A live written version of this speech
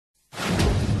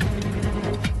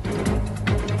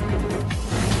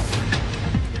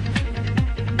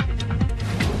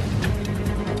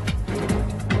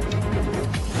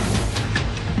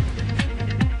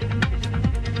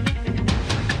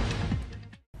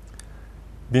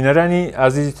بینەرانی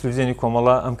ئازیزی تلویزیۆنی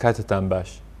کۆمەڵە ئەم کاتتان باش.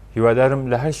 هیوادارم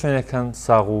لە هەر شوێنەکان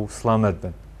ساغ و سڵامەت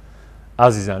بن.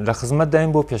 ئازیزان لە خزمەت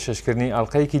دایم بۆ پێشکەشکردنی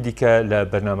ئەڵقەیەکی دیکە لە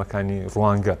بەرنامەکانی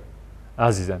ڕوانگە.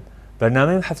 ئازیزان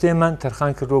بەرنامەی هەفتەیەمان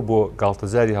تەرخان کردووە بۆ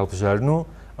گاڵتەجاری هەڵبژاردن و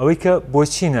ئەوەی کە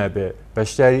بۆچی نابێ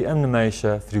بەشداری ئەم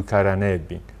نمایشە فریوکارانەیە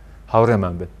بین.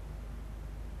 هاوڕێمان بن.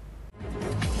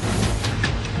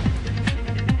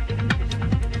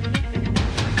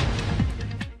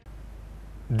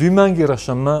 دوی مانگی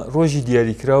ڕەشەممە ڕۆژی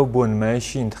دیاریکراو بۆ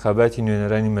نمایشی انتخاباتی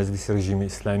نوێنەرانی مەجلیسی ڕژیمی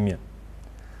ئیسلامیە.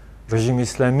 ڕژیمی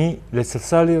ئیسلامی لە چەند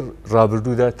ساڵی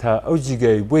ڕابردوودا تا ئەو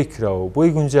جیگایی بۆی کراوە بۆی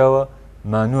گونجاوە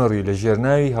مانۆڕی لە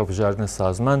ژێرناوی هەڵبژاردنە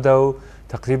سازماندا و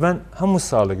تقریبان هەموو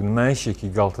ساڵێک نمایشێکی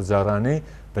گاڵتەجارانەی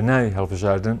بە ناوی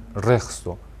هەڵبژاردن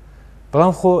ڕێخستۆ.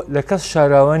 بەڵام خۆ لە کەس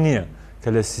شاراوە نییە کە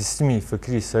لە سیستمی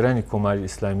فکری سەرانی کۆماری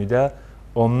ئیسلامیدا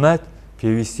ئۆمەت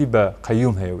پێویستی بە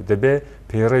قەیوم هەیە و دەبێ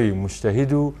پەیڕەوی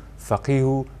موجتەهید و فەقیه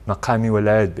و مەقامی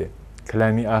وەلایەت بێ.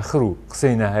 کەلامی ئاخر و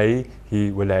قسەی نەهایی هی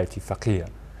وەلایەتی فەقیهە.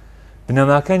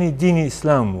 بنەماکانی دینی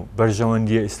ئیسلام و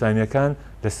بەرژەوەندیە ئیسلامیەکان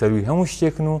لەسەروی هەموو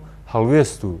شتێکن و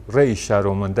هەڵوێست و ڕێی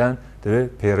شارۆمەندان دەبێت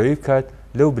پەیڕەوی بکات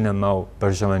لەو بنەما و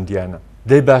بەرژەوەندیانە.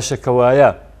 دەی باشەکەوایە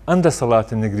ئەم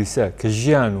دەسەڵاتە نەگریسە کە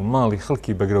ژیان و ماڵی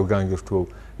خەڵکی بەگرەوگان گرتووە و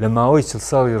لە ماوەی 40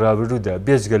 ساڵی ڕابردوودا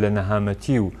بێجگە لە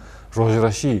نەهامەتی و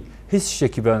ڕۆژڕەشی هیچ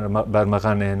شتێکی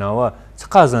بارمەغان نەهێناوە چ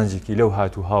قازانجێکی لەو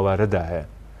هاتوو هاوارەدا هەیە؟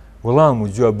 وەڵام و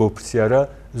جواب بۆ پرسیارە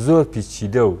زۆر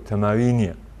پیچیدە و تەماوی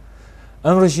نییە.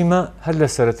 ئەم ڕژیمە هەر لە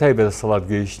سەرەتای بەدەسەڵات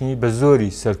گەیشتنی بە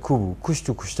زۆری سەرکوب و کوشت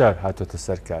و کوشتار هاتۆتە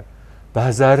سەرکار. بە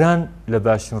هەزاران لە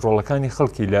باشترین ڕۆڵەکانی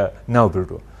خەڵکی لە ناو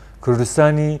بردووە.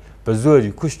 کوردستانی بە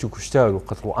زۆری کوشت و کوشتار و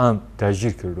قەتڵ و عام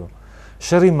داگیر کردو.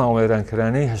 شەڕی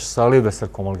ماوەێرانکەرانەی 8 ساڵەی بەسەر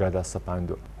کۆمەلگادا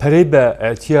سەپاندووە. پەرەی بە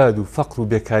ئەعتیاد و فەقر و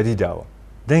بێکاری داوە.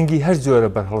 دەنگی هەر جۆرە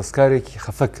بەرهەڵسکارێکی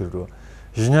خەفە کردووە.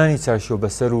 ژنانی چاشۆ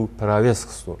بەسەر و پەراوێز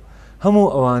خستۆ.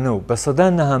 هەموو ئەوانە و بە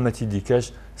سەدان نەهامەتی دیکەش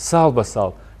ساڵ بە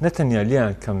ساڵ نەتەنیا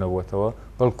لیان کەم نەبووەتەوە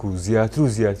بەڵکو زیاتر و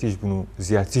زیاتیش بن و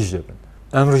زیاتیش دەبن.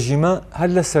 ئەم ڕژیمە هەر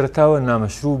لە سەرەتاوە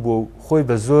نامەشروع بۆ و خۆی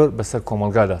بە زۆر بەسەر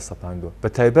کۆمەلگادا سەپاندووە. بە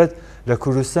تایبەت لە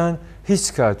کوردستان هیچ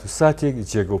کات و ساتێک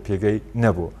جێگە و پێگەی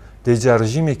نەبووە. دەیجا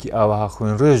ڕژیمێکی ئاوەها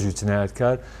خوێن ڕێژ و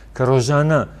جنایەتکار کە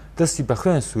ڕۆژانە دەستی بە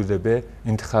خوێن سوور دەبێ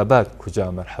انتخابات کوجا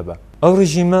مەرحەبە. ئەو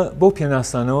ڕژیمە بەو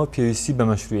پێناسانەوە پێویستی بە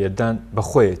مەشروعیەتدان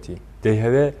بەخۆیەتی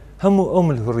دەیهەوێ هەموو ئەو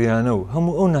ملهوڕیانە و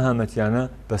هەموو ئەو نەهامەتیانە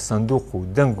بە سندوق و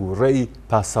دەنگ و ڕێی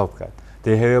پاساو بکات.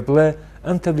 دەیهەوێ بڵێ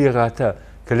ئەم تەبلیغاتە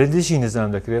کە لە دژی نظام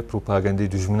دەکرێت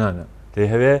پروپاگەندەی دوژمنانە.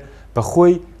 دەیهەوێ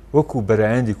بەخۆی وەکو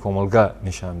بەرایەندی کۆمەلگا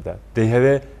نیشان بدات.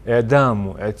 دەیهەوێ ئێدام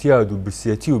و ئەتیاد و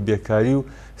برسیەتی و بێکاری و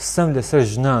سەم لەسەر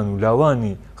ژنان و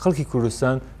لاوانی خەڵکی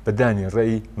کوردستان بەدانی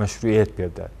ڕێی مەشروعیەت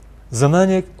پێدات.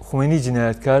 زمانێک خومێنی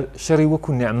جنایەتکار شەڕی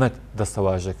وەکو نیعمەت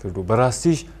دەستەواژە کرد و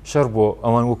بەڕاستیش شەڕ بۆ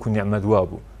ئەوان وەکو نیعمەت وا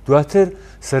بوو. دواتر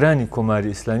سەرانی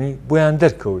کۆماری ئیسلامی بۆیان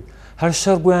دەرکەوت هەر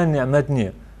شەڕ بۆیان نیعمەت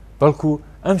نییە، بەڵکو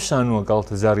ئەم شانووە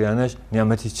گاڵتەجاریانەش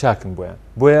نیعمەتی چاکن بۆیان.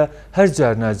 بۆیە هەر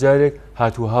جار ناجارێک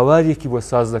هاتوو هاوارێکی بۆ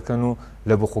ساز دەکەن و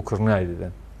لە بخۆکردنای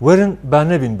دەدەن. وەرن با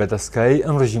نەبین بە دەستکایی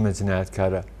ئەم ڕژیمە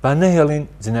جنایەتکارە، با نەهێڵین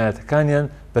جنایەتەکانیان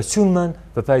بە چوونمان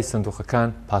بە پای سندوقەکان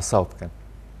پاساو بکەن.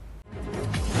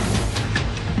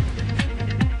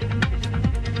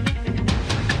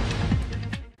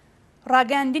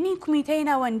 ڕاگەاندنی کومیتەی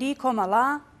ناوەندی کۆمەڵە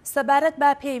سەبارەت بە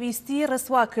پێویستی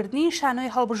ڕسواکردنی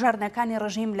شانۆی هەڵبژاردنەکانی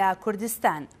ڕژیم لە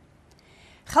کوردستان.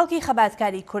 خەڵکی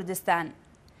خەباتکاری کوردستان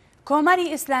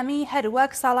کۆماری ئیسلامی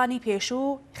هەروەک ساڵانی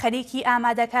پێشوو خەریکی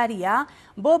ئامادەکاریە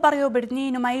بۆ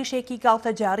بەڕێوەبردنی نمایشێکی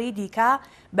گاڵتەجاری دیکە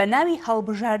بە ناوی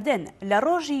هەڵبژاردن لە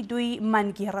ڕۆژی 2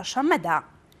 مانگی ڕەشەممەدا.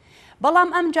 بەڵام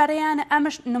ئەم جارەیان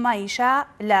ئەمش نمایشە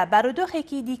لە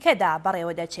بارودۆخێکی دیکەدا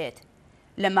بەڕێوە دەچێت.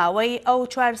 لە ماوەی ئەو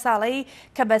 4 ساڵەی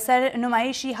کە بەسەر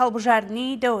نمایشی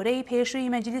هەڵبژاردنی دەورەی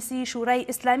پێشووی مەجلیسی شورای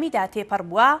ئیسلامیدا تێپەڕ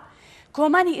بووە،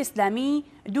 کۆماری ئیسلامی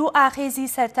 2 ئاخێزی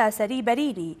سەرتاسەری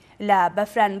بەرینی لە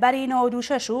بەفرانبەری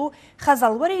 96 و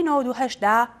خەزەڵوەری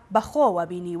 98دا بەخۆوە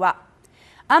بینیوە.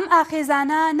 ئەم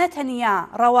ئاخێزانە نەتەنیا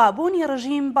ڕەوابوونی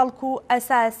ڕژیم بەڵکو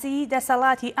ئەساسی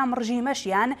دەسەڵاتی ئەم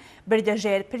ڕژیمەشیان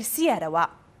بردەژێر پرسیارەوە.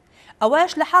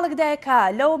 ئەوەش لە حاڵکدایە کە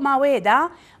لەو ماوەیەدا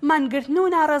مانگرتن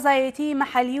و ناڕەزایەتی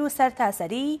مەحەلی و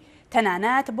سەرتاسەری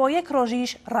تەنانەت بۆ 1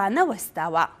 ڕۆژیش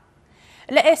ڕانەوەستاوە.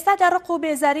 لە ئێستادا ڕق و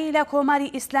بێزاری لە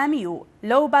کۆماری ئیسلامی و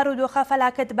لەو بارودۆخە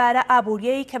فەلاکەتبارە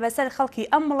ئابوووریەی کە بەسەر خەڵکی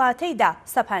ئەم وڵاتەیدا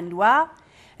سەپاندووە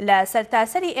لە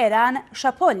سەرتاسەری ئێران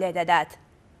شەپۆل لێدەدات.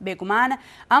 بێگومان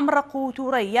ئەم ڕق و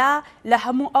تووڕەیە لە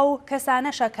هەموو ئەو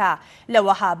کەسانەشەکە لە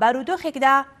وەها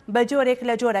بارودۆخێکدا بە جۆرێک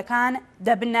لە جۆرەکان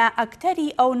دەبنە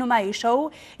ئەکتەری ئەو نمایشە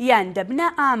و یان دەبنە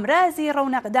ئامرازی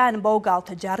ڕەونەقدان بەو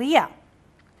گاڵتەجاریە.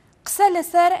 قسە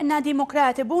لەسەر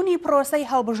نادیموکراتبوونی پرۆسەی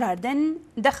هەڵبژاردن،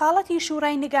 دەخاڵەتی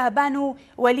شوورای نیگەهبان و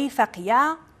وەلی فەقیە،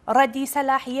 ڕەدی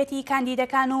سەلاحیەتی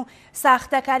کاندیدەکان و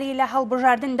ساختەکاری لە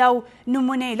هەڵبژاردندا و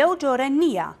نمونەی لەو جۆرە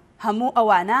نییە. هەموو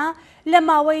ئەوانە لە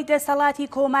ماوەی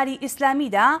دەسەڵاتی کۆماری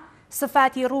ئیسلامیدا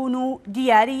سفاتی ڕوون و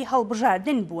دیاری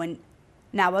هەڵبژاردن بوون.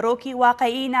 ناوەڕۆکی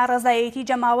واقعی ناڕەزایەتی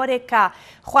جەماوەرێک کە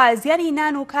خوازیاری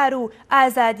نان و کار و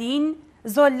ئازادین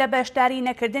زۆر لە بەشداری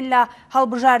نەکردن لە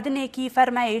هەڵبژاردنێکی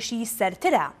فەرمایشی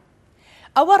سەرترە.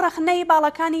 ئەوە ڕەخنەی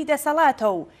باڵەکانی دەسەڵاتە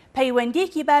و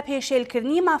پەیوەندێکی با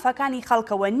پێشێلکردنی مافەکانی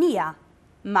خەڵکەوە نییە.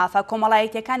 مافە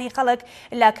کۆمەڵایەتیەکانی خەڵک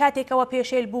لە کاتێکەوە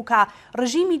پێشێل بوو کە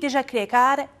ڕژیمی دژە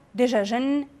کرێکار، دژە ژن،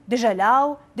 دژە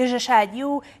لاو، دژە شادی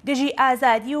و دژی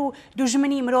ئازادی و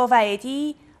دوژمنی مرۆڤایەتی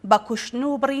بە کوشتن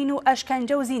و بڕین و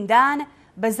ئەشکەنجە و زیندان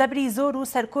بە زەبری زۆر و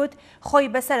سەرکوت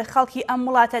خۆی بەسەر خەڵکی ئەم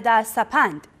وڵاتەدا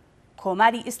سەپاند.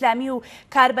 کۆماری ئیسلامی و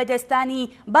کاربەدەستانی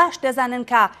باش دەزانن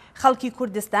کە خەڵکی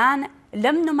کوردستان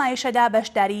لەم نمایشەدا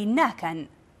بەشداری ناکەن.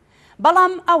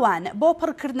 بەڵام ئەوان بۆ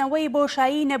پڕکردنەوەی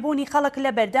بۆشایی نەبوونی خەڵک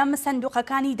لە بەردەم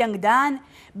سندوقەکانی دەنگدان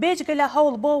بێجگە لە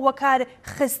هەوڵ بۆ وەکار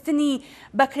خستنی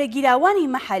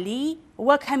بەکرێگیراوانی مەحەلی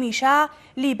وەک هەمیشە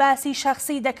لیباسی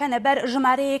شەخصی دەکەنە بەر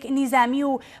ژمارەیەک نیزامی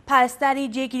و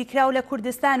پاسداری جێگیرکراو لە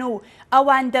کوردستان و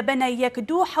ئەوان دەبنە یەک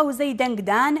دوو حەوزەی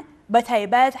دەنگدان بە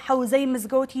تایبەت حەوزەی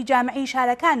مزگەوتی جامعی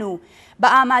شارەکان و بە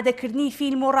ئامادەکردنی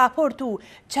فیلم و راپۆرت و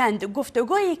چەند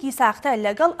گفتوگۆیەکی ساختە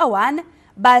لەگەڵ ئەوان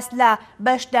باس لە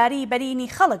بەشداری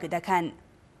بەرینی خەڵک دەکەن.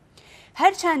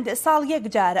 هەرچەند ساڵ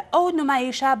یەکجار ئەو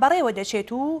نمایشە بەڕێوە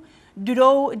دەچێت و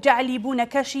درۆ و جعلی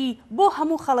بوونەکەشی بۆ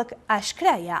هەموو خەڵک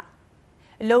ئاشکرایە.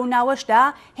 لەو ناوەشدا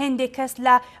هێندێک کەس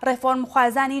لە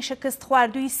ڕێفۆرمخوازانی شکست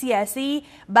خواردووی سیاسی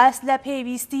باس لە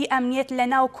پێویستی ئەمنیەت لە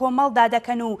ناو کۆمەڵدا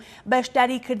دەکەن و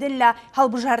بەشداریکردن لە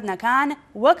هەڵبژاردنەکان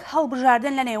وەک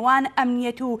هەڵبژاردن لە نێوان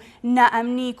ئەمنیەت و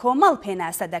نائەمنی کۆمەڵ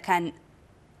پێناسە دەکەن.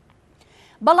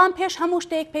 بەڵام پێش هەموو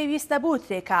شتێک پێویستە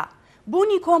بوترێکە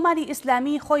بوونی کۆماری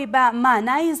ئیسلامی خۆی بە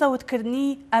مانای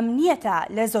زەوتکردنی ئەمنیەتە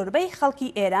لە زۆربەی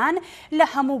خەڵکی ئێران لە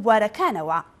هەموو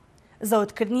بوارەکانەوە.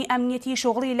 زەوتکردنی ئەمنیەتی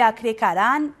شغڵی لا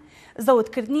کرێکاران،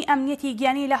 زەوتکردنی ئەمنیەتی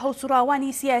گیانی لە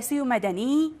هەوسوراوانی سیاسی و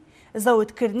مەدەنی،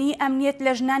 زەوتکردنی ئەمنیەت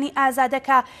لە ژنانی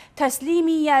ئازادەکە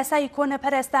تەسلیمی یاسای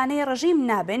کۆنەپەرستانەی ڕژیم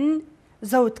نابن،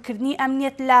 زەوتکردنی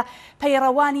ئەمنیەت لە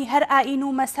پەیڕەوانی هەر ئاین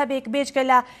و مەسەبێک بێجگە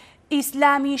لە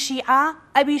ئیسلامی شیعە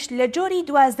ئەویش لە جۆری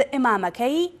 12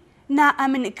 ئیمامەکەی،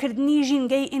 نائەمنکردنی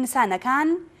ژینگەی ئینسانەکان،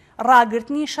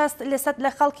 ڕاگرتنی 60% لە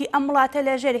خەڵکی ئەم وڵاتە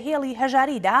لە ژێر هێڵی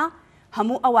هەژاریدا،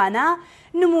 هەموو ئەوانە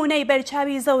نمونەی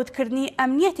بەرچاوی زەوتکردنی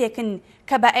ئەمنیەتێکن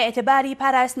کە بە ئێعتباری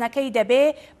پاراستنەکەی دەبێ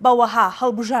بەوەها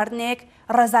هەڵبژاردنێک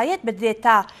ڕەزایەت بدرێت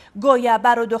تا گۆیا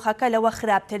بارودۆخەکە لەوە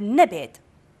خراپتر نەبێت.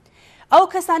 ئەو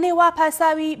کەسانەی وا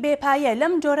پاساوی بێپایە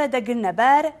لەم جۆرە دەگرنە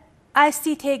بەر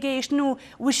ئاستی تێگەیشتن و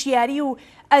وشیاری و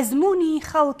ئەزمموی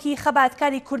خەڵکی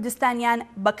خەباتکاری کوردستانیان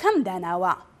بەکەم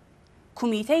داناوە.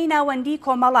 کومیتەی ناوەندی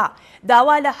کۆمەڵە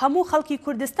داوا لە هەموو خەڵکی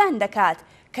کوردستان دەکات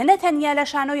کە نەتەنیا لە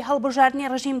شانۆی هەڵبژاردنی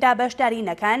ڕژیمدا بەشداری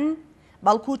نەکەن،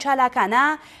 بەڵکو چالاکانە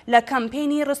لە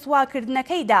کەمپێنی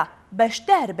ڕسواکردنەکەیدا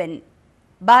بەشدار بن.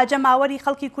 با جەماوەری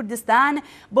خەڵکی کوردستان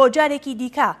بۆ جارێکی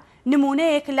دیکە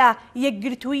نمونەیەک لە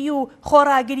یەکگرتووی و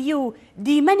خۆڕاگری و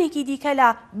دیمەنێکی دیکە لە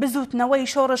بزوتنەوەی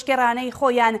شۆڕشگەڕانەی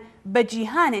خۆیان بە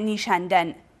جیهان نیشاندن.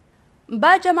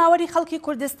 با جەماوەری خەڵکی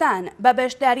کوردستان بە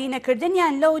بەشداری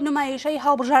نەکردنیان لەو نمایشەی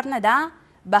هەڵبژاردنەدا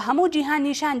بە هەموو جیهان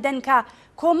نیشاندن کە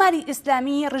کۆماری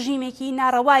ئیسلامی ڕژیمێکی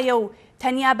ناڕەوایە و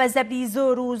تەنیا بە زەبری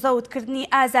زۆر و زەوتکردنی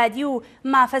ئازادی و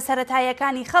مافە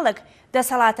سەرەتایەکانی خەڵک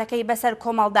دەسەڵاتەکەی بەسەر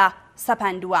کۆمەڵدا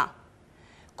سەپاندووە.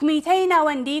 کومیتەی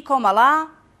ناوەندی کۆمەڵە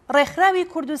ڕێکخراوی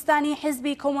کوردستانی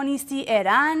حیزبی کۆمۆنیستی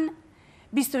ئێران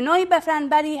 29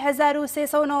 بەفرانباری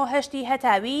 1398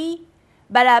 هەتاوی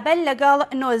بەرابەر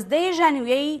لەگەڵ 19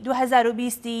 ژانویەی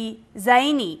 2020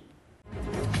 زاینی.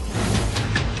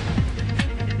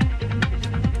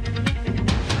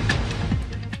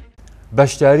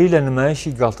 بەشداری لە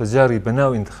نمایشی گاڵتەجاری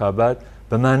بەناو انتخابات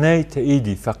بە مانای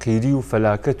تەئیدی فەقیری و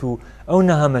فەلاکەت و ئەو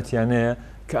نەهامەتیانەیە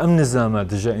کە ئەم نظامە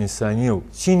دژە ئینسانیە و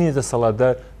چینی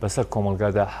دەسەڵاتدار بەسەر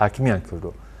کۆمەڵگادا حاکمیان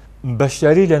کردو.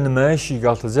 بەشداری لە نمایشی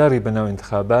گاڵتەجاری بەناو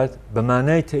انتخابات بە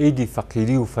مانای تەئیدی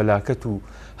فەقیری و فەلاکەت و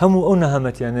هەموو ئەو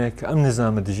نەهامەتیانەیە کە ئەم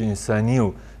نظامە دژە ئینسانیە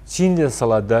و چینی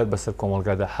دەسەڵاتدار بەسەر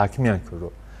کۆمەڵگادا حاکمیان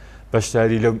کردو.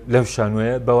 بەشداری لەو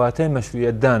شانوەیە بەواتای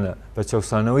مەشروعیەتدانە بە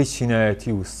چەوسانەوەی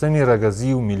چینایەتی و سەمی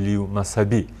ڕەگەزی و میلی و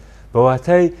مەسەبی،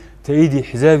 بەواتای تەئیدی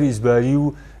حیزابی ئیجباری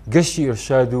و گەشتی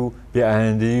ئێرشاد و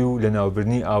بێئایندەیی و لە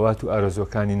ناوبردنی ئاوات و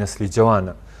ئارەزوەکانی نەسلی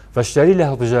جەوانە. بەشداری لە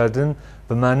هەڵبژاردن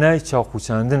بە مانای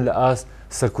چاوقوچاندن لە ئاست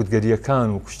سەرکوتگەریەکان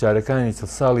و کوشتارەکانی چل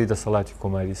ساڵی دەسەڵاتی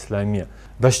کۆماری ئیسلامیە.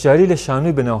 بەشداری لە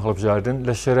شانۆی بەناو هەڵبژاردن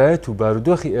لە شەرایەت و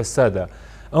بارودۆخی ئێستادا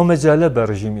ئەو مەجالە بە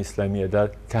ڕژیمی ئیسلامیەدا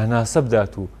کە هەناسە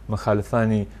بدات و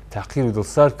مەخالفانی تاقیر و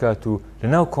دڵسار بکات و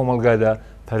لەناو کۆمەڵگادا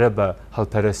پەرە بە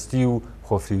هەڵپەرستی و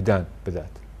خۆفریودان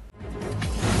بدات.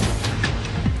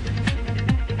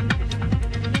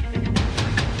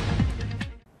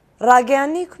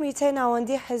 ڕاگەیاندنی کومیتەی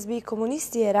ناوەندی حیزبی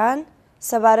کۆمونیستی ئێران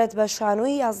سەبارەت بە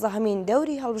شانۆی 11هەمین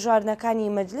دەوری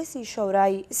هەڵبژاردنەکانی مەجلسی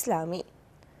شەورای ئیسلامی.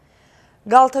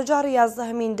 گاڵتەجاری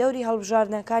 11هەمین دەوری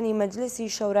هەڵبژاردنەکانی مەجلسی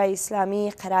شەورای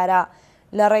ئیسلامی قەرارە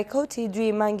لە ڕێکەوتی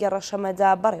دوی مانگی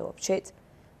ڕەشەمەدا بەڕێوە بچێت.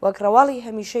 وەک ڕەواڵی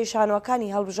هەمیشەی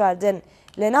شانۆکانی هەڵبژاردن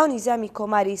لە ناو نیزامی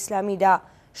کۆماری ئیسلامیدا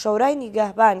شەورای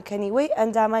نیگەهبان کە نیوەی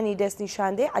ئەندامانی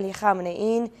دەستنیشاندەی عەلی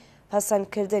خامنەئین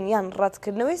پەسەندکردن یان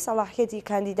ڕەتکردنەوەی سەلاحیەتی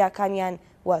کاندیداکانیان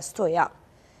واستۆیە.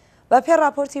 بە پێ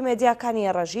راپۆرتی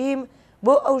مێدیاکانی ڕەژیم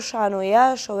بۆ ئەو شانۆیە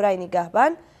شەورای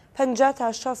نیگەهبان 50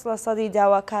 تا 60%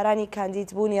 داواکارانی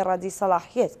کاندیدبوونی ڕەدی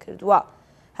سەلاحیەت کردووە.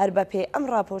 هەر بە پێی ئەم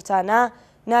راپۆرتانە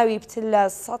ناوی پتر لە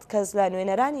 100 کەس لە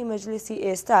نوێنەرانی مەجلیسی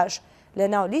ئێستاش لە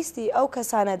ناو لیستی ئەو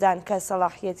کەسانەدان کە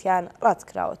سەلاحیەتیان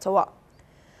ڕەتکراوەتەوە.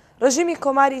 ڕژیمی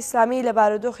کۆماری ئیسلامی لە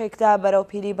بارودۆخێکدا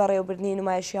بەرەوپیری بەڕێوەبردنی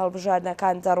نمایشی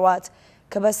هەڵبژاردنەکان دەڕوات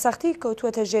کە بە سەختی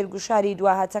کەوتووەتە ژێرگوشاری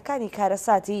دواهاتەکانی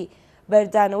کارەساتی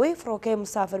بەردانەوەی فڕۆکەی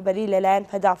مسافربەری لەلایەن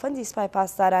پەدافەندی سوپای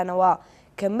پاسدارانەوە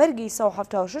کە مەرگی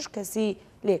 176 کەسی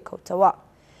لێکەوتەوە.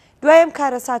 دوایم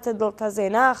کارەساتە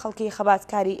دڵتەزێنا خەڵکی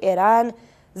خەباتکاری ئێران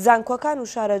زانکۆکان و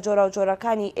شارە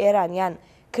جۆرەوجۆرەکانی ئێرانیان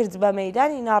کرد بە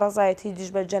مەیدانی ناڕەزایەتی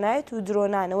دژبەجەنایەت و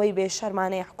درۆنانەوەی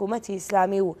بێشەرمانەی حکوومەتی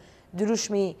ئیسلامی و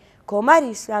دروشمی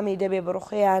کۆماری ئیسلامی دەبێ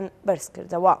بڕوخیان بەرز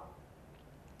کردەوە.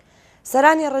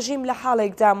 سەرانی ڕژیم لە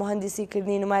حاڵێکدا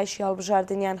مهندسیکردنی نمایشی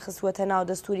هەڵبژاردنیان خستووەتە ناو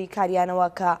دەستوری کاریانەوە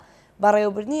کە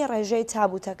بەڕێوەبردنی ڕێژەی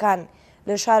تابوتەکان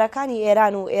لە شارەکانی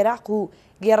ئێران و عێراق و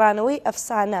گێڕانەوەی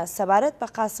ئەفسانە سەبارەت بە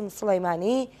قاسم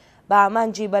سوڵەیمانی بە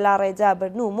ئامانجی بەلاڕێدا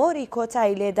بردن و مۆری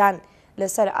کۆتایی لێدان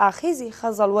لەسەر ئاخیزی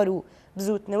خەزەڵوەر و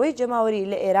بزوتنەوەی جەماوەری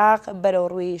لە عێراق بەرەو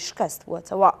ڕووی شکست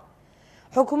بووەتەوە.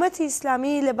 حکوومەتی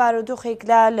ئیسلامی لە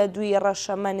بارودۆخێکدا لە دوی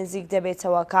ڕەشەمە نزیک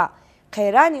دەبێتەوە کە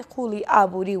قەیرانی قوڵی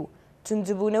ئابووری و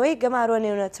توندبوونەوەی گەمارۆ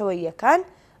نێونەتەوەییەکان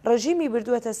ڕژیمی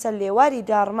بردووەتە سەر لێواری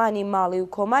داڕمانی ماڵی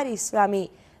و کۆماری ئیسلامی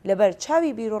لەبەر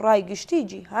چاوی بیرروڕای گشتی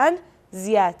جیهان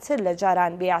زیاتر لە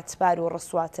جاران بێعتبار و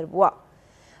ڕسواتر بووە.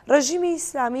 ڕژیمی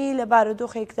ئیسلامی لە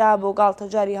بارودۆخێکدا بۆ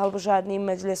گاڵتەجاری هەڵبژاردنی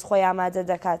مەجلس خۆی ئامادە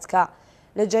دەکات کە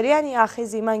لە جەریانی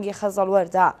ئاخیزی مانگی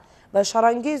خەزەڵوەردا بە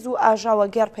شەڕەنگێز و ئاژاوە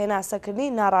گەڕ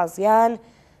پێناسەکردنی ناڕازیان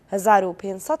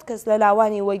 1500 کەس لە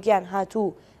لاوانی وەگیان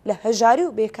هاتوو لە هەژاری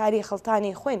و بێکاری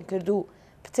خەڵتانی خوێن کردو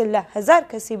پتر لە 1000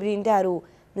 کەسی بریندار و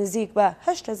نزیک بە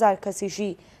 8000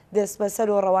 کەسیشی دەست بەسەر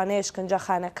و ڕەوانەیە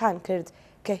شکنجەخانەکان کرد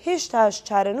کە هێشتاش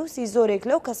چارەنووسی زۆرێک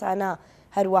لەو کەسانە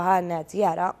هەروەها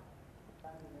نادیارە.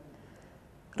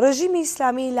 ڕژیمی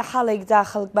ئیسلامی لە حاڵێکدا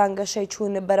خەڵک بانگەشەی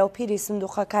چوون بەرەو پیری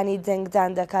سندوقەکانی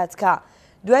دەنگدان دەکات کە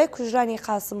دوای کوژرانی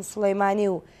قاسم سوڵەیمانی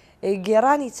و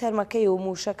گێڕانی تەرمەکەی و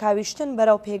موشەکاویشتن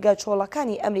بەرەو پێگە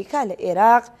چۆڵەکانی ئەمریکا لە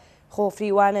عێراق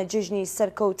خۆفریوانە جژنی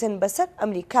سەرکەوتن بەسەر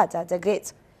ئەمریکادا دەگرێت.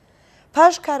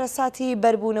 پاش کارەساتی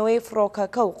بەربوونەوەی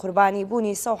فڕۆکەکە و قوربانی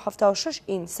بوونی 176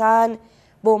 ئینسان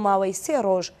بۆ ماوەی 3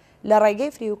 ڕۆژ لە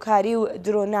ڕێگەی فریوکاری و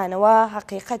درۆنانەوە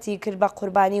حەقیقەتی کرد بە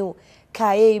قوربانی و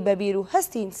کایەی بەبیر و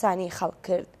هەستی ئینسانی خەڵک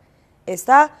کرد.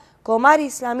 ئێستا کۆماری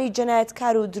ئیسلامی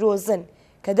جەنایەتکار و درۆزن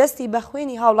کە دەستی بە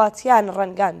خوێنی هاوڵاتیان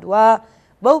ڕەنگاندووە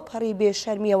بەو پەڕی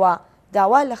بێشەرمیەوە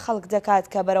داوا لە خەڵک دەکات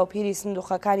کە بەرەو پیری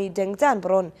سندوقەکانی دەنگدان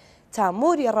بڕۆن تا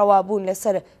مۆری ڕەوابوون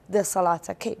لەسەر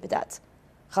دەسەڵاتەکەی بدات.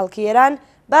 خەڵکی ئێران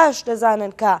باش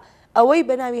دەزانن کە ئەوەی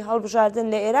بە ناوی هەڵبژاردن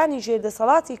لە ئێرانی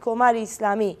ژێردەسەڵاتی کۆماری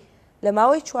ئیسلامی لە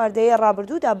ماوەی چواردەیە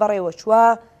ڕابردوودا بەڕێوە چووە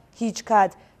هیچ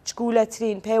کات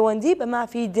چکولەترین پەیوەندی بە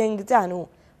مافی دەنگدان و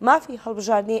مافی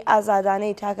هەڵبژاردنی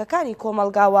ئازادانەی تاکەکانی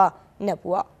کۆمەلگاوە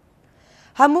نەبووە.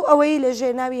 هەموو ئەوەی لە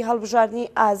ژێرناوی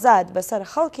هەڵبژاردننی ئازاد بەسەر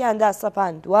خەڵکیاندا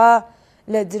سەپاندووە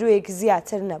لە درۆیەک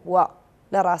زیاتر نەبووە.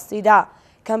 لە ڕاستیدا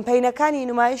کەمپەینەکانی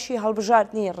نمایشی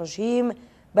هەڵبژاردننی ڕژیم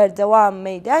بەردەوام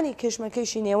مەیدانی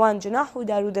کشمەکەشی نێوان جناح و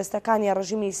دارودەستەکانی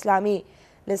ڕژیمی ئیسلامی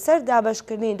لەسەر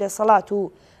دابەشکردنی دەسەڵات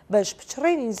و بەش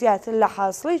پچڕێنی زیاتر لە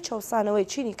حاصڵی چەوسانەوەی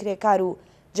چینی کرێکار و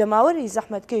جەماوەری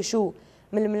زەحمەتکێش و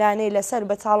ململانەی لەسەر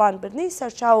بەتاڵانبردنی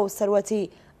سەرچاوە و سەروەتی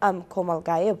ئەم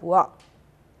کۆمەلگایە بووە.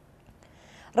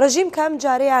 ڕژیم کەم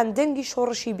جارەیان دەنگی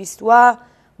شۆڕشی بیستووە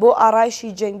بۆ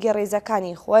ئارایشی جەنگی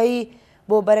ڕێزەکانی خۆی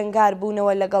بۆ بەرەنگار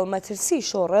بوونەوە لەگەڵ مەترسی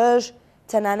شۆڕش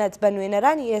تەنانەت بە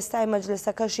نوێنەرانی ئێستای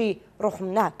مەجلسەکەشی ڕوحم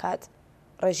ناکات.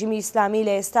 ڕژیمی ئیسلامی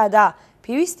لە ئێستادا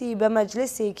پێویستی بە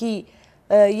مەجلسێکی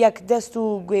یەک دەست و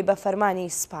گوێ بە فەرمانی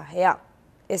سوپا هەیە.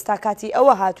 ئێستا کاتی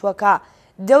ئەوە هاتووەکە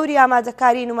دەوری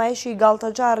ئامادەکاری نمایشی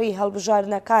گاڵتەجاری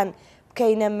هەڵبژاردنەکان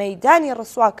بکەینە مەیدانی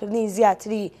ڕسواکردنی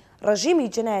زیاتری ڕژیمی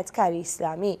جنایەتکاری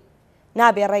ئیسلامی.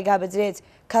 نابێ ڕێگا بدرێت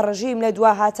کە ڕژیم لە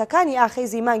دواهاتەکانی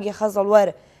ئاخیزی مانگی خەزەڵوەر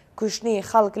کوشتنی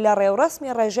خەڵک لە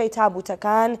ڕێوڕسمی ڕێژەی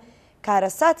تابوتەکان،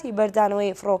 کارەساتی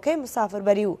بەردانەوەی فڕۆکەی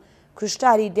مسافربەری و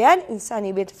کوشتاری دەیان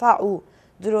ئینسانی بێدفاع و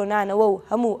درۆنانەوە و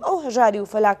هەموو ئەو هەژاری و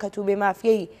فەلاکەت و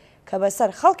بێمافیەی کە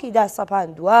بەسەر خەڵکیدا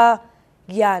سەپاندووە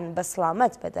گیان بە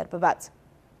سڵامەت بەدەر ببات.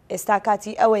 ئێستا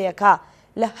کاتی ئەوەیەکە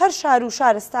لە هەر شار و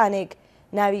شارستانێک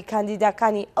ناوی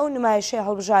کاندیداکانی ئەو نمایشەی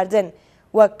هەڵبژاردن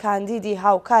وەک کاندیدی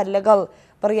هاوکار لەگەڵ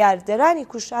بڕیاردەرانی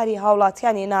کوشتاری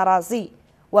هاوڵاتیانی ناڕازی،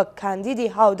 وەک کاندیدی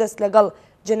هاودەست لەگەڵ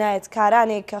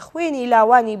جنایەتکارانێک کە خوێنی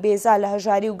لاوانی بێزا لە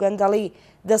هەژاری و گەندەڵی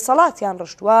دەسەڵاتیان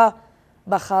ڕشتووە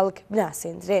بە خەڵک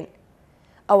بناسێنرێن.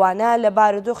 ئەوانە لە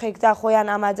بارودۆخێکدا خۆیان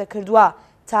ئامادە کردووە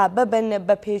تا ببن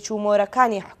بە پێچ و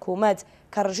مۆرەکانی حکوومەت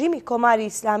کە ڕژیمی کۆماری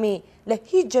ئیسلامی لە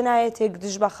هیچ جنایەتێک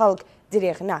دژ بە خەڵک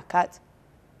درێغ ناکات.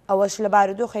 ئەوەش لە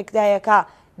بارودۆخێکدایەکە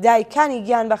دایکانی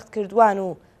گیانبەخت کردووان و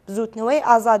بزوتنەوەی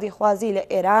ئازادی خوازی لە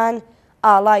ئێران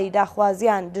ئاڵای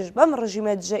داخوازیان دژ بەم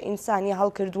ڕژیمە دژە ئینسانی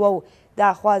هەڵکردووە و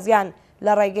داخوازیان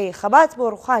لە ڕێگەی خەبات بۆ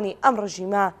ڕوخانی ئەم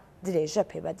ڕژیمە درێژە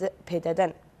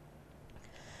پێدەدەن.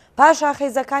 پاش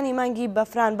ئاخێزەکانی مانگی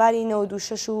بەفرانباری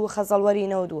 96 و خەزەڵوەری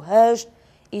 98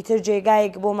 ئیتر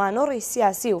جێگایەک بۆ مانۆڕی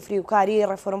سیاسی و فریوکاری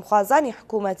ڕێفۆرمخوازانی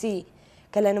حکوومەتی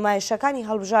کە لە نمایشەکانی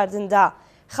هەڵبژاردندا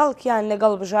خەڵکیان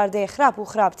لەگەڵ بژاردەی خراپ و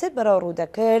خراپتر بەرەو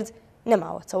ڕوودەکرد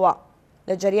نەماوەتەوە.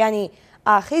 لە جەریانی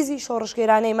ئاخیزی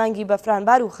شۆڕشگێرانەی مانگی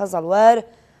بەفرانبار و خەزەڵوەر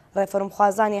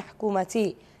ڕێفۆرمخوازانی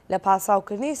حکوومەتی لە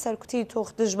پاساوکردنی سەرکوتی تۆخ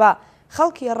دژ بە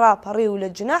خەڵکی ڕاپەڕی و لە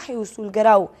جناحی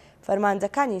وسولگەرا و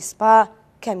فەرماندەکانی سپا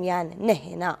کەمیان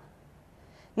نەهێنا.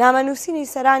 نامەنووسینی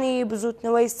سەرانی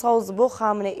بزوتنەوەی سەوز بۆ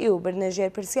خامنەئی و برنەژێر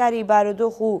پرسیاری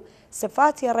بارودۆخ و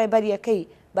سفاتی ڕێبەریەکەی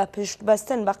بە پشت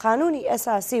بەستن بە قانونی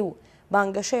ئەساسی و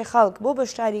بانگەشەی خەڵک بۆ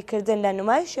بەشداریکردن لە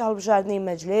نمایشی هەڵبژاردننی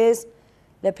مەجلس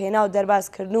لە پێناو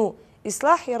دەربازکردن و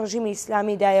ئیسلاحی ڕژیمی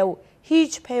ئیسلامیدایە و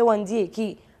هیچ پەیوەندیەکی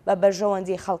بە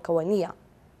بەرژەوەندی خەڵکەوە نییە.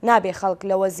 نابێ خەڵک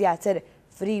لەوە زیاتر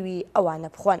فریوی ئەوانە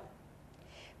بخۆن.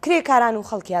 کرێکاران و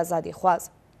خەڵکی ئازادی خواز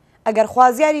ئەگەر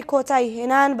خوازیاری کۆتایی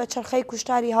هێنان بە چرخەی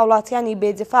کوشتاری هاوڵاتیانی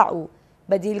بێدفاع و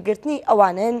بە دیلگرتنی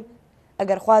ئەوانن،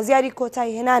 ئەگەر خوازیاری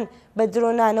کۆتایی هێنان بە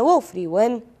درۆنانەوە و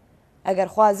فریون، ئەگەر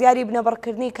خوازیاری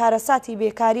بنەبڕکردنی کارەساتی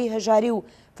بێکاری هەژاری و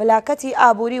فلاکەتی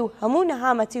ئابووری و هەموو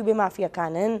نەهامەتی و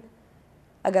بێمافیەکانن،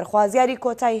 ئەگەر خوازیاری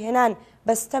کۆتایی هێنان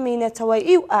بەستەمی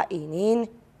نەتەوەیی و ئائینین،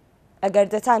 ئەگەر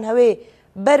دەتان هەوێ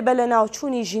بربە لە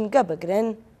ناوچوونی ژینگە بگرن،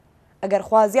 ئەگەر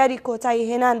خوازیاری کۆتایی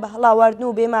هێنان بە هەڵاواردن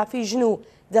و بێمافی ژن و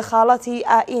دەخاڵەتی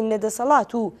ئائین لە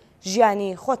دەسەڵات و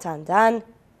ژیانی خۆتاندان،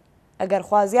 ئەگەر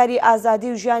خوازیاری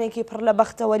ئازادی و ژیانێکی پڕ لە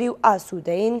بەختەوەری و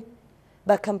ئاسوودەین،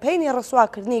 بە کەمپەینی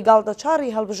ڕسواکردنی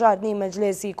گاڵتەجاری هەڵبژاردننی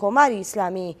مەجلسی کۆماری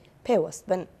ئیسلامی پێوەست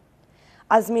بن.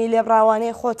 عەزمی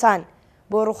لێبڕاوانەی خۆتان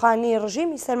بۆ ڕوخانی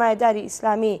ڕژیمی سەرمایەداری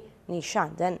ئیسلامی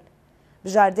نیشاندن.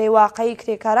 بژاردەی واقعی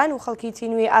کرێکاران و خەڵکی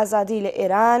تینوی ئازادی لە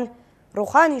ئێران،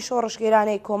 ڕوخانی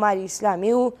شۆڕشگێرانەی کۆماری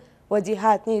ئیسلامی و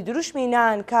وەدیهاتنی دروشمی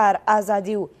نانکار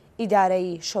ئازادی و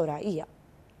ئیدارەی شۆرائیە.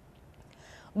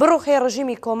 بڕوخی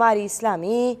ڕژیمی کۆماری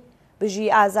ئیسلامی بژی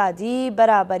ئازادی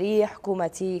بەرابەری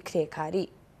حکوومەتی کرێکاری.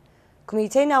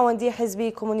 کمیتەی ناوەندی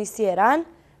حیزبی کۆمونیستی ئێران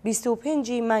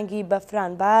 25 مانگی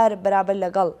بەفرانبار بەرابەر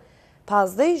لەگەڵ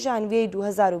 15 ژانڤیەی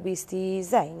 2020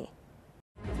 زاینی.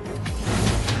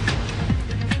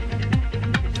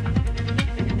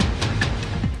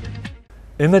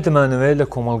 ئێمە دەمانەوێت لە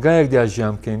کۆمەڵگایەکدا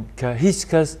ژیان بکەین کە هیچ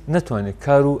کەس نەتوانێت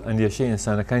کار و ئەندێشەی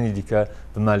ئینسانەکانی دیکە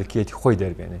بە مالکیەتی خۆی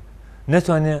دەربێنێت،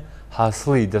 نەتوانێت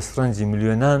حاصڵی دەستڕەنجی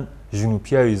میلیۆنان ژن و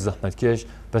پیاوی زەحمەتکێش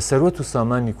بە سەرۆت و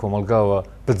سامانی کۆمەڵگاوە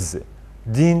بدزێت،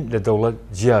 دین لە دەوڵەت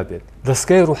جیا بێت،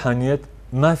 دەستگای ڕوحانیەت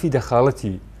مافی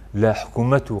دەخاڵەتی لە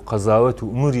حکوومەت و قەزاوەت و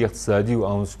ئوموری اقتصادی و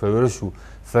ئامۆژپەرۆرش و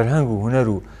فەرهەنگ و هونەر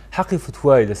و حەقی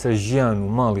فتوای لەسەر ژیان و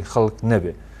ماڵی خەڵک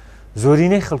نەبێت.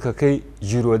 زۆرینەی خەڵکەکەی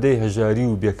ژیرۆدەی هەژاری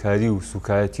و بێکاری و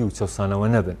سوکایەتی و چەسانەوە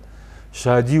نەبن.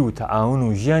 شادی و تەعاون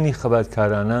و ژیانی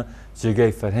خەباتکارانە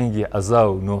جێگای فەرهەنگی ئەزا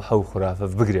و نۆحە و خورافە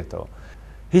بگرێتەوە.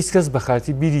 هیچ کەس بە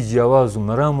خاتی بیری جیاواز و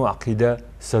مەرام و عەقیدە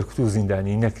سەرکوت و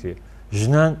زیندانی نەکرێت.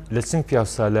 ژنان لە چنگ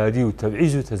پیاوسالاری و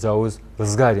تەبعیز و تەجاوز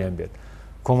ڕزگاریان بێت.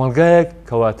 کۆمەڵگایەک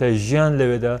کەواتای ژیان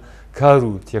لەوێدا کار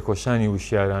و تێکۆشانی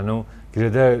وشیارانە و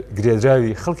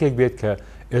گرێدراوی خەڵکێک بێت کە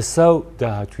ئێستا و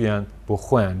داهاتویان بۆ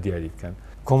خۆیان دیاری بکەن.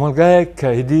 کۆمەڵگایەک کە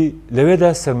هیدی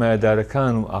لەوێدا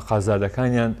سەرمایەدارەکان و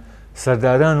ئاقازادەکانیان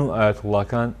سەرداران و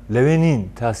ئاەتوڵاکان لەوێ نین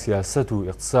تا سیاست و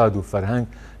ئیقتصاد و فەرهەنگ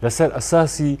لەسەر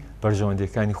ئەساسی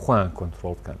بەرژەوەندیەکانی خۆیان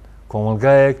کۆنتڕۆڵ بکەن.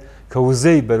 کۆمەلگایەک کە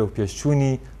وزەی بەرەو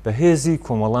پێشچوونی بەهێزی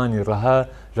کۆمەڵانی ڕەها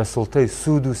لە سوڵتەی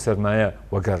سوود و سەرمایە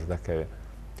وەگەڕ دەکەوێت.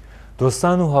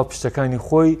 دۆستان و هاوپشتەکانی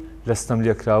خۆی لە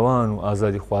ستەملێکراوان و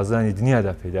ئازادی خوازانی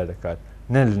دنیادا پەیدا دەکات،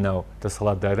 نە لەناو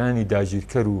دەسەڵاتدارانی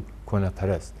داگیرکەر و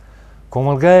کۆنەپەرست.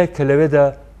 کۆمەلگایەک کە لەوێدا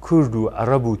کورد و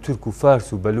عەرەب و تورک و فارس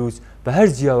و بەلوچ بە هەر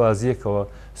جیاوازیەکەوە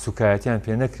سوکایەتیان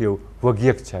پێ نەکرێ و وەک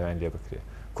یەک چاویان لێ بکرێ.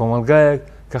 کۆمەلگایەک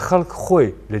کە خەڵک خۆی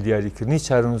لە دیاریکردنی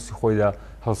چارەنووسی خۆیدا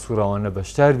هەڵسوراوانە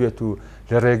بەشدار بێت و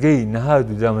لە ڕێگەی نەهاد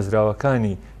و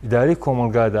دامەزراوەکانی ئیدارەی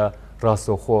کۆمەلگادا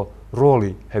ڕاستەوخۆ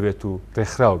ڕۆڵی هەبێت و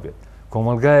ڕێکخراو بێت.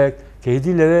 کۆمەلگایەک کە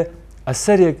هیدی لەوێ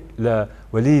ئەسەرێک لە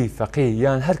وەلی فەقیه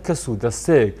یان هەر کەس و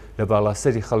دەستەیەک لە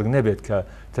باڵاسەری خەڵک نەبێت کە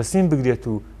تەسلیم بگرێت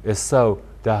و ئێستا و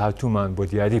داهاتوومان بۆ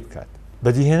دیاری بکات.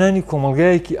 بەدیهێنانی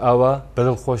کۆمەلگایەکی ئاوا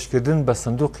بەدڵخۆشکردن بە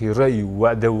سندوقی ڕێی و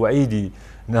وعدە و وعیدی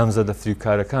نامزەدە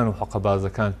فریوکارەکان و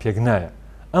حەقەبازەکان پێک نایە.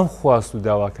 ئەم خواست و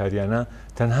داواکاریانە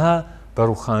تەنها بە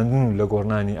ڕووخاندن و لە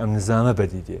گۆڕنانی ئەم نظامە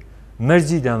بەدیدێ.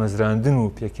 مەرجی دامەزراندن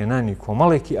و پێکێنانی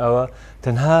کۆمەڵێکی ئاوا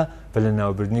تەنها بە لە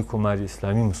ناوبردنی کۆماری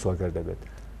ئیسلامی مسۆگەر دەبێت.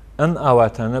 ئەم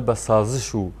ئاواتانە بە سازش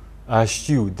و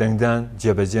ئاشتی و دەنگدان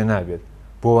جێبەجێ نابێت.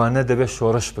 بۆوانە دەبێت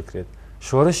شۆڕش بکرێت.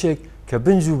 شۆڕشێک کە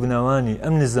بنج و بناوانی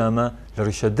ئەم نظامە لە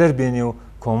ڕیشە دەربێنێ و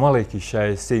کۆمەڵێکی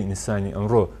شایستەی ئینسانی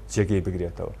ئەمڕۆ جێگەی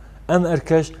بگرێتەوە. ئەم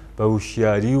ئەرکەش بە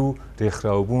وشیاری و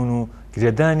ڕێکخراوبوون و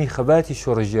گرێدانی خەباتی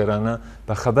شۆڕژێرانە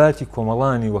بە خەباتی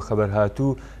کۆمەڵانی و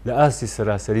خەبەرهاتوو لە ئاستی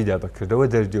سەراسەریدا بەکردەوە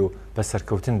دەردێ و بە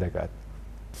سەرکەوتن دەگات.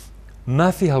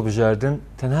 مافی هەڵبژاردن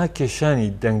تەنها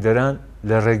کێشانی دەنگدەران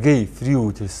لە ڕێگەی فری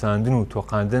و ترساندن و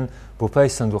تۆقاندن بۆ پای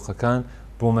سندوقەکان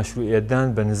بۆ مەشروعیەتدان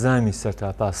بە نظامی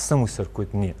سەرتاپا سەم و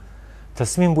سەرکوت نییە.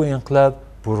 تەسمیم بۆ ئینقلاب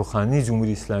بۆ ڕوخانی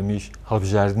جمهوری ئیسلامیش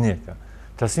هەڵبژاردنێکە.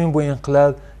 تەسمیم بۆ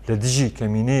ئینقلاب لە دژی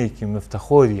کەمینەیەکی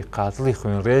مفتەخۆری قاتڵی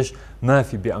خوێنڕێژ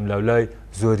مافی بێئەملاولای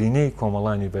زۆرینەی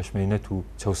کۆمەڵانی بەشمێنەت و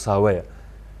چەوساوەیە.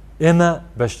 ئێمە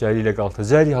بەشداری لە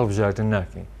گاڵتەجاری هەڵبژاردن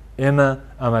ناکەین. ئێمە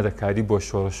ئامادەکاری بۆ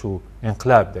شۆڕش و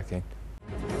ئینقلاب دەکەین.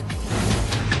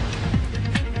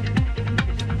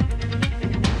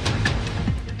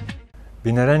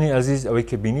 بینەرانی ئازیز، ئەوەی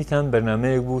کە بینیتان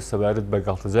بەرنمەیەک بوو سەبارەت بە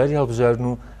گاڵتەجاری هەڵبژاردن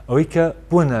و ئەوەی کە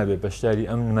بۆ نابێ بەشداری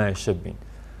ئەم نمایشە بین.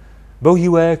 بەو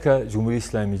هیوایە کە جمهوری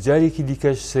ئیسلامی جارێکی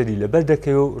دیکەش سەری لەبەر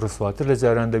دەکەوێت و ڕسواتر لە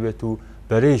جاران دەبێت و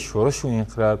بەرەی شۆڕش و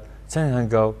ئینقلاب چەند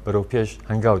هەنگاو بەرەو پێش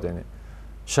هەنگاو دەنێت.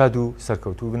 شاد و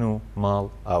سەرکەوتوو بن و ماڵ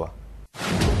ئاوە.